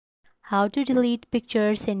How to delete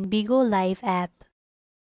pictures in Bigo Live app.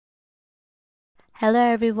 Hello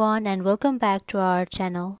everyone and welcome back to our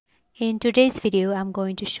channel. In today's video, I'm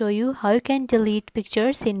going to show you how you can delete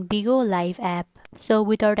pictures in Bigo Live app. So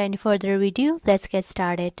without any further ado, let's get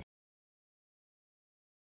started.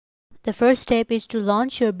 The first step is to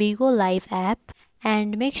launch your Bigo Live app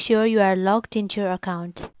and make sure you are logged into your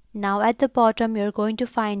account. Now at the bottom, you're going to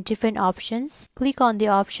find different options. Click on the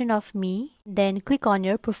option of Me, then click on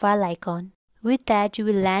your profile icon. With that, you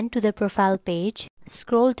will land to the profile page.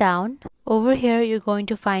 Scroll down. Over here, you're going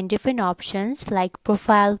to find different options like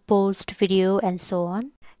profile, post, video, and so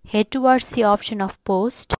on. Head towards the option of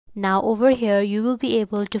post. Now over here, you will be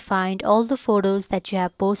able to find all the photos that you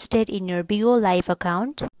have posted in your Bigo Live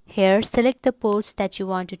account. Here, select the post that you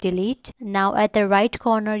want to delete. Now at the right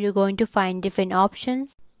corner, you're going to find different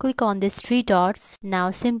options. Click on these three dots. Now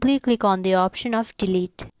simply click on the option of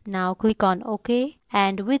delete. Now click on OK,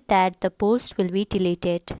 and with that the post will be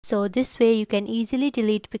deleted. So this way you can easily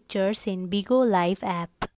delete pictures in Bigo Live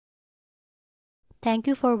app. Thank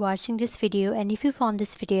you for watching this video, and if you found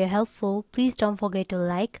this video helpful, please don't forget to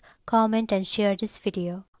like, comment and share this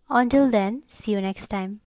video. Until then, see you next time.